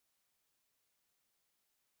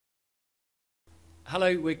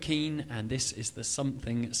Hello, we're Keane, and this is the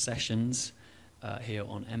Something Sessions here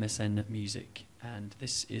on MSN Music. And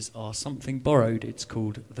this is our Something Borrowed. It's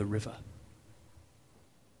called The River.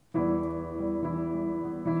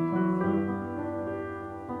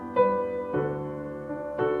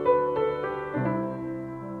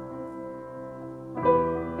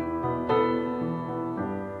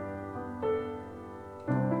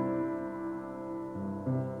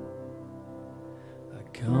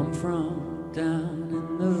 Come from down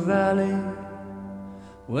in the valley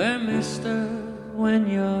where, mister, when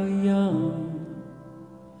you're young,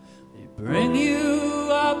 they bring you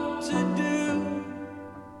up to do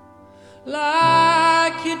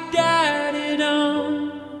like your daddy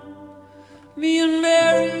done. Me and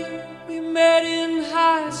Mary, we met in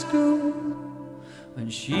high school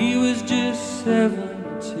when she was just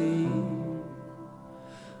 17.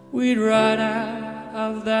 We'd ride out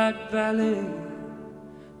of that valley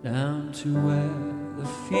down to where the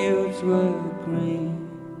fields were green.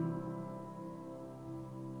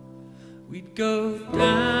 We'd go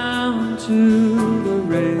down to the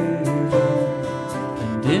river,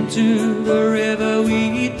 and into the river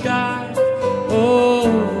we'd dive.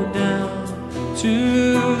 Oh, down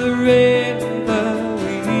to the river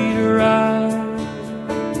we'd ride.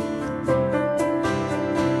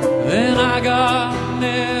 Then I got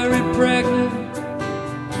Mary pregnant,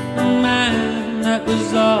 and man, that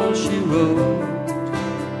was all she wrote.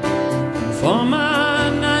 And for my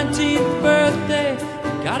 19th birthday,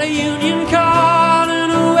 I got a union card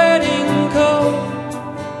and a wedding coat.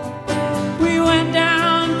 We went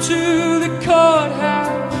down to the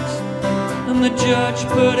courthouse, and the judge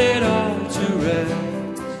put it all to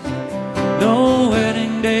rest. No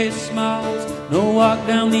wedding day smiles, no walk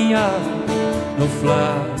down the aisle, no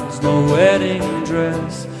flowers, no wedding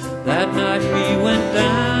dress. That night we went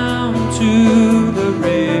down to the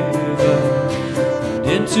river, and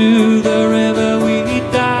into the river we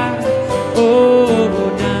dive.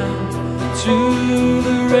 Oh, down to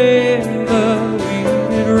the river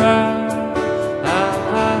we'd ride.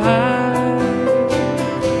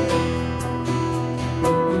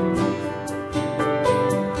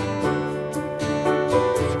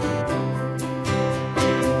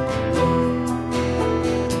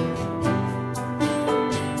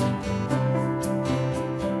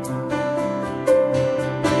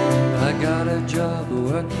 I got a job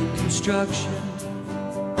working construction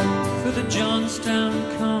for the Johnstown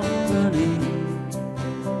Company.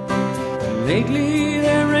 Lately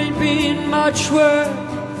there ain't been much work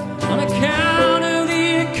on account of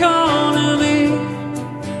the economy.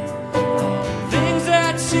 Things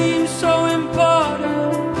that seem so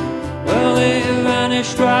important, well, they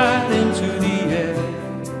vanished right into the air.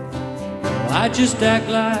 I just act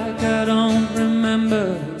like I don't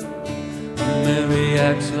remember. Mary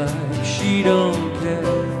acts like she don't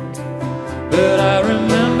care. But I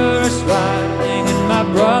remember us riding in my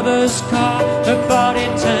brother's car, her body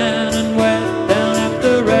tan and wet down at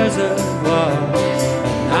the reservoir.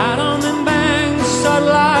 Out on them banks I'd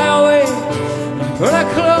lie awake and put her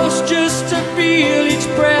close just to feel each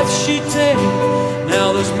breath she'd take.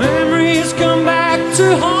 Now those memories come back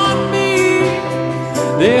to haunt me.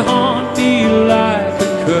 They haunt me like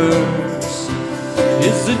a curse.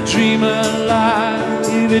 Is a dream a lie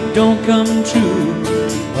if it don't come true?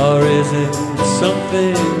 Or is it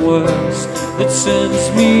something worse that sends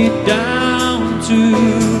me down to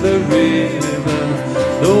the river?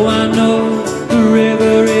 Though I know the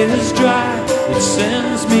river is dry, it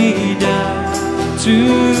sends me down to